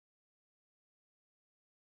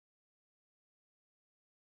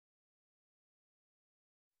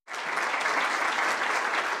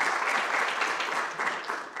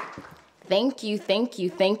Thank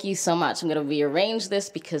you so much. I'm going to rearrange this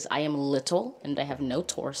because I am little and I have no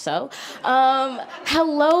torso.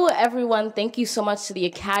 Hello, everyone. Thank you so much to the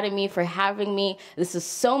Academy for having me. This is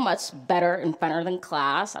so much better and funner than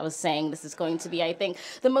class. I was saying this is going to be, I think,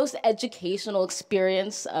 the most educational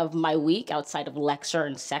experience of my week outside of lecture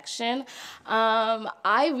and section.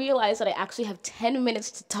 I realized that I actually have 10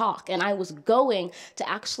 minutes to talk, and I was going to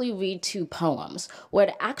actually read 2 poems. What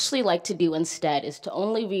I'd actually like to do instead is to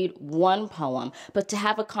only read one poem, but to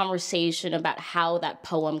have a conversation about how that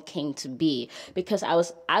poem came to be. Because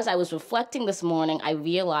as I was reflecting this morning, I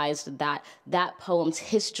realized that that poem's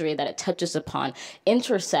history that it touches upon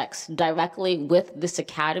intersects directly with this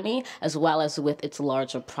academy as well as with its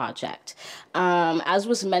larger project. As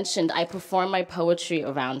was mentioned, I perform my poetry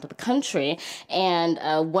around the country, and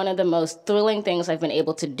one of the most thrilling things I've been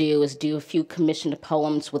able to do is do a few commissioned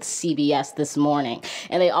poems with CBS this morning.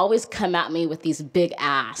 And they always come at me with these big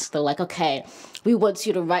asks. They're like, okay, we want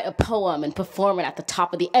you to write a poem and perform it at the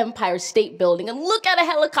top of the Empire State Building and look at a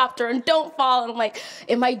helicopter and don't fall. And I'm like,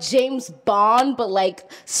 am I James Bond, but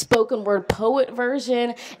like spoken word poet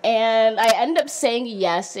version? And I end up saying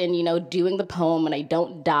yes and, you know, doing the poem, and I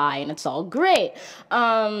don't die, and it's all great.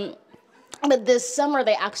 But this summer,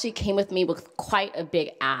 they actually came with me with quite a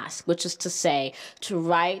big ask, which is to say, to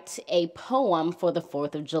write a poem for the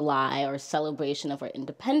 4th of July, or celebration of our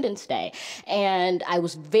Independence Day. And I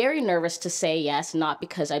was very nervous to say yes, not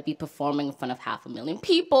because I'd be performing in front of 500,000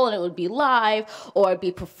 people and it would be live, or I'd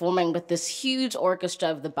be performing with this huge orchestra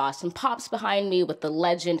of the Boston Pops behind me with the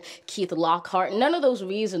legend Keith Lockhart. None of those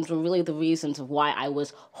reasons were really the reasons of why I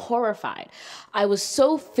was horrified. I was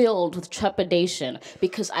so filled with trepidation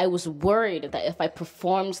because I was worried that if I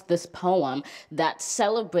performed this poem that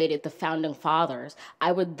celebrated the Founding Fathers,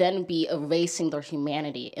 I would then be erasing their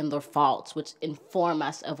humanity and their faults, which inform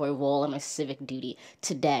us of our role and our civic duty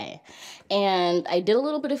today. And I did a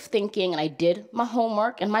little bit of thinking, and I did my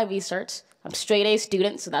homework and my research. I'm a straight A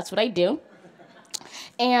student, so that's what I do.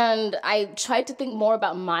 And I tried to think more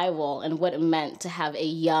about my role and what it meant to have a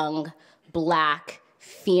young, Black,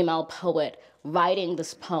 female poet writing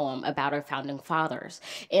this poem about our founding fathers.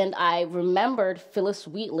 And I remembered Phyllis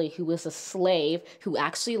Wheatley, who was a slave who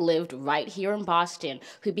actually lived right here in Boston,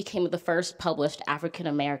 who became the first published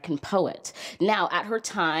African-American poet. Now, at her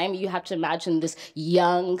time, you have to imagine this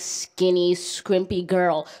young, skinny, scrimpy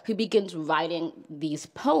girl who begins writing these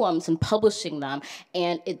poems and publishing them,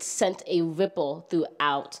 and it sent a ripple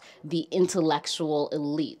throughout the intellectual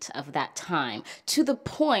elite of that time, to the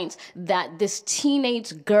point that this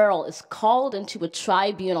teenage girl is called into a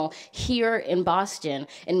tribunal here in Boston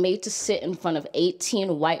and made to sit in front of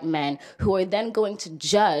 18 white men who are then going to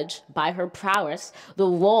judge, by her prowess, the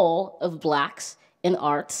role of Blacks in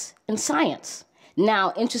arts and science.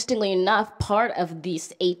 Now, interestingly enough, part of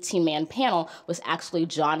this 18-man panel was actually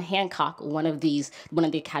John Hancock, one of the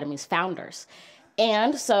Academy's founders.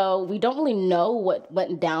 And so we don't really know what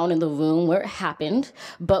went down in the room where it happened,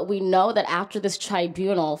 but we know that after this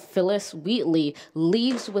tribunal, Phyllis Wheatley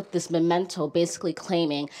leaves with this memento basically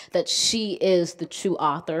claiming that she is the true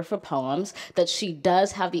author for poems, that she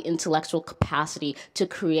does have the intellectual capacity to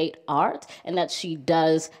create art, and that she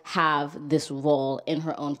does have this role in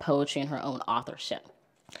her own poetry and her own authorship.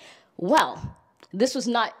 Well, this was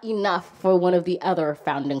not enough for one of the other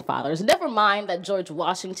founding fathers. Never mind that George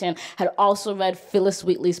Washington had also read Phyllis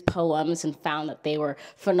Wheatley's poems and found that they were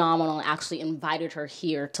phenomenal and actually invited her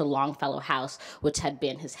here to Longfellow House, which had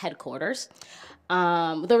been his headquarters.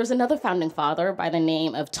 There was another founding father by the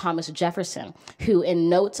name of Thomas Jefferson, who in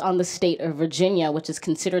Notes on the State of Virginia, which is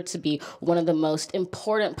considered to be one of the most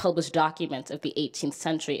important published documents of the 18th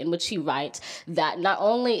century, in which he writes that not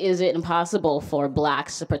only is it impossible for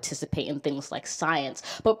Blacks to participate in things like science,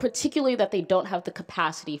 but particularly that they don't have the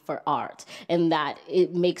capacity for art, and that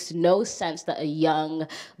it makes no sense that a young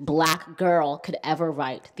Black girl could ever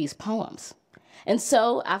write these poems. And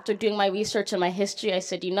so, after doing my research and my history, I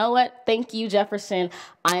said, you know what? Thank you, Jefferson.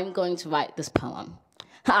 I'm going to write this poem.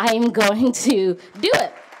 I'm going to do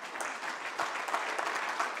it.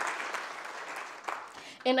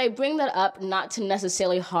 And I bring that up not to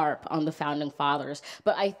necessarily harp on the founding fathers,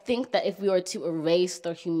 but I think that if we were to erase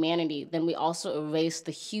their humanity, then we also erase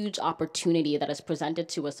the huge opportunity that is presented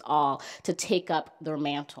to us all to take up their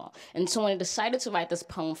mantle. And so when I decided to write this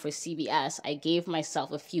poem for CBS, I gave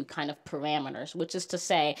myself a few kind of parameters, which is to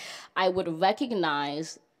say, I would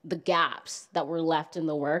recognize the gaps that were left in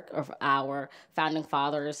the work of our founding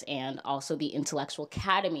fathers and also the intellectual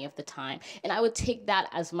academy of the time. And I would take that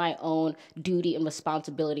as my own duty and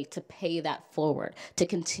responsibility to pay that forward, to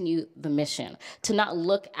continue the mission, to not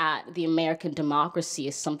look at the American democracy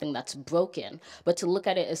as something that's broken, but to look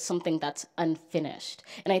at it as something that's unfinished.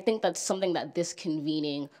 And I think that's something that this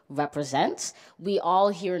convening represents. We all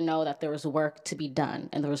here know that there is work to be done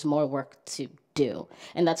and there is more work to do.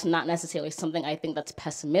 And that's not necessarily something I think that's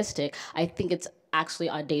pessimistic. I think it's actually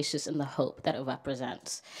audacious in the hope that it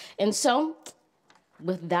represents. And so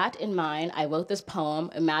with that in mind, I wrote this poem.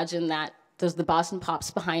 Imagine that there's the Boston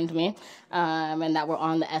Pops behind me, and that we're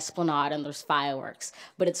on the Esplanade and there's fireworks.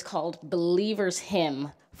 But it's called Believer's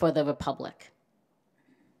Hymn for the Republic.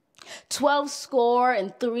 12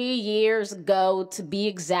 years ago, to be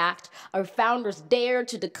exact, our founders dared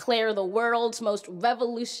to declare the world's most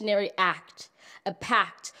revolutionary act, a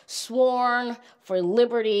pact sworn for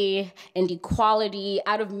liberty and equality.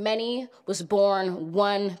 Out of many was born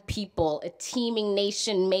one people, a teeming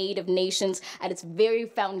nation made of nations, at its very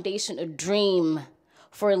foundation a dream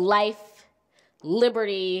for life,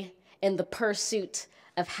 liberty, and the pursuit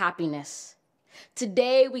of happiness.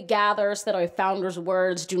 Today we gather so that our founders'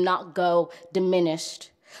 words do not go diminished,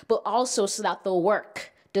 but also so that the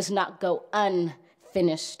work does not go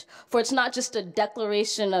unfinished. For it's not just a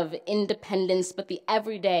declaration of independence, but the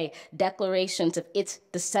everyday declarations of its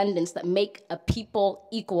descendants that make a people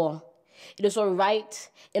equal. It is our right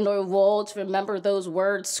and our role to remember those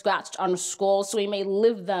words scratched on our skulls so we may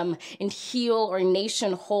live them and heal our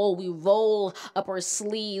nation whole. We roll up our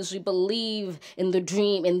sleeves. We believe in the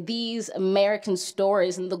dream, in these American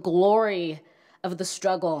stories, and the glory of the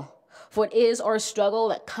struggle. For it is our struggle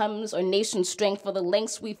that comes our nation's strength. For the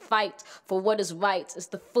lengths we fight for what is right is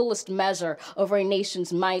the fullest measure of our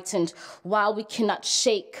nation's might. And while we cannot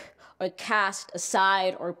shake or cast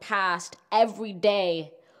aside our past, every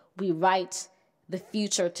day we write the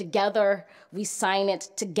future together, we sign it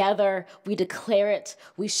together, we declare it,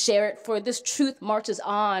 we share it, for this truth marches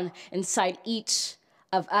on inside each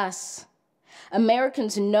of us.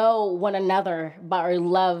 Americans know one another by our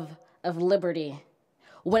love of liberty,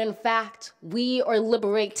 when in fact we are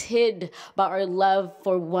liberated by our love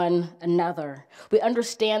for one another. We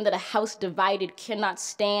understand that a house divided cannot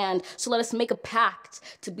stand, so let us make a pact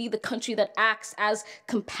to be the country that acts as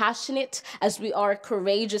compassionate as we are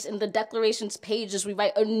courageous. In the Declaration's pages, we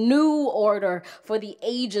write a new order for the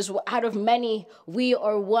ages. Out of many, we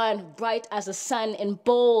are one, bright as a sun and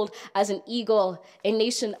bold as an eagle, a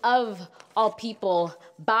nation of all people,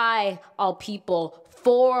 by all people,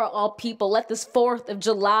 for all people. Let this 4th of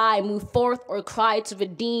July move forth or cry to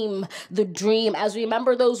redeem the dream as we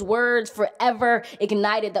remember those words forever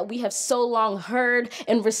ignited that we have so long heard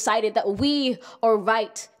and recited, that we are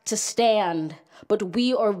right to stand, but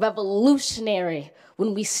we are revolutionary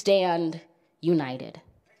when we stand united.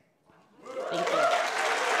 Thank you.